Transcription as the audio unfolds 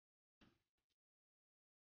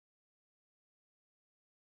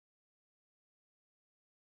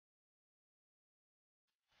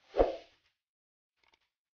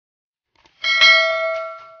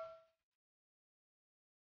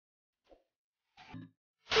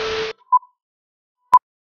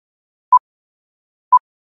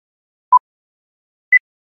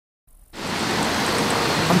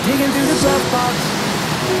box.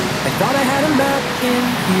 I thought I had him back in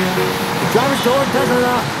here. The driver's door doesn't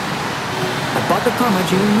lock. I bought the car my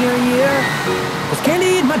junior year. Was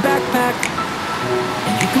candy in my backpack,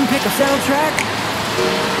 and you can pick a soundtrack.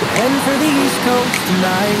 We're heading for the East Coast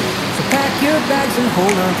tonight, so pack your bags and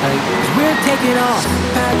hold on tight, 'cause we're taking off.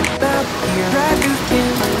 Pack up here, drag you in.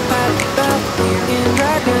 Pack up here, in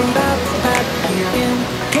drag you up. Pack here,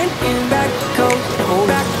 in back coast, hold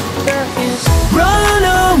back there in. Run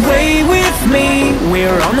away with me,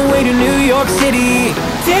 we're on the way to New York City.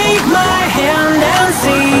 Take my hand and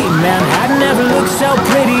see, Manhattan never looked so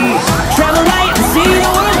pretty. Travel light and see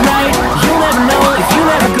the world right. You'll never know if you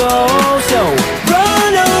never go, so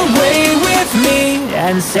run away with me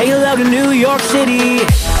and say hello to New York City.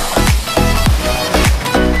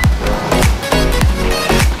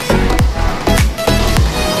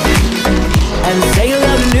 And say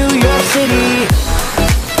hello to New York City.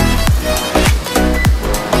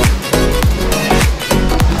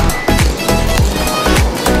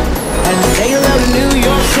 And say hello to New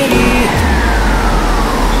York City.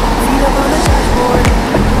 Feet up on the dashboard,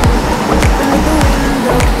 and with the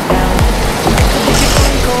windows down. Get your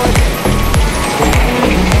phone cord.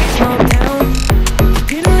 Small town.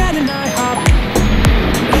 Dinner at an IHOP.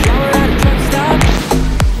 A shower at a truck stop.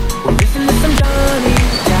 We'll listen to some Johnny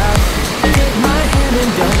Cash. Take my hand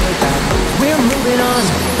and don't look back. We're moving on.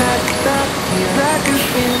 Pack up here, drag you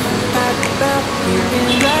in. Pack up here, in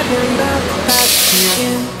drag you up. Pack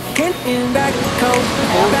here, in back coast,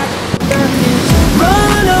 hold back there in.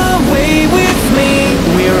 Run away with me,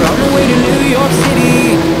 we're on the way to New York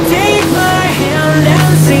City. Take my hand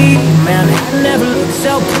and see, Manhattan never looked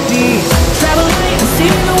so pretty. Travel light and see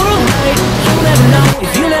the world right. You'll never know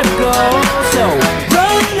if you never go, so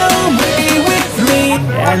run away with me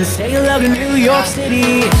and say hello to New York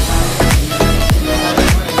City.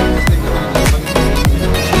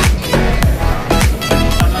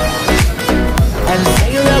 And say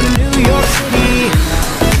hello to New York City.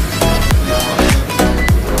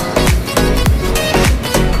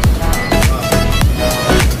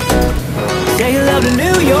 Say hello to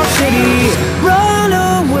New York City. Run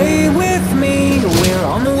away with me, we're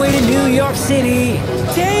on the way to New York City.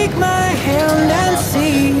 Take my hand and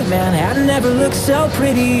see, Manhattan never looked so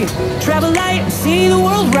pretty. Travel light and see the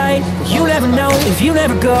world right. You never know if you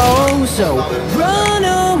never go, so run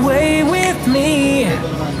away with me.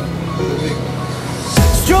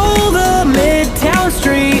 Stroll the midtown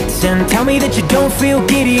streets and tell me that you don't feel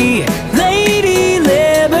giddy. Lady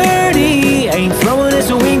Liberty ain't throwing us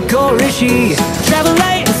a wink, or is she? Travel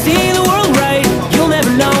light and see the world right. You'll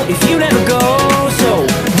never know if you never go, so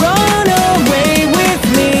run away with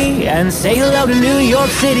me and say hello to New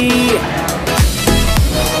York City.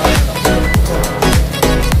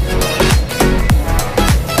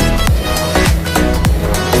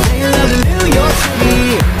 Say hello to New York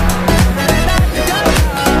City.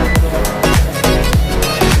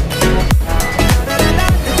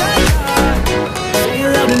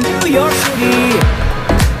 New York City.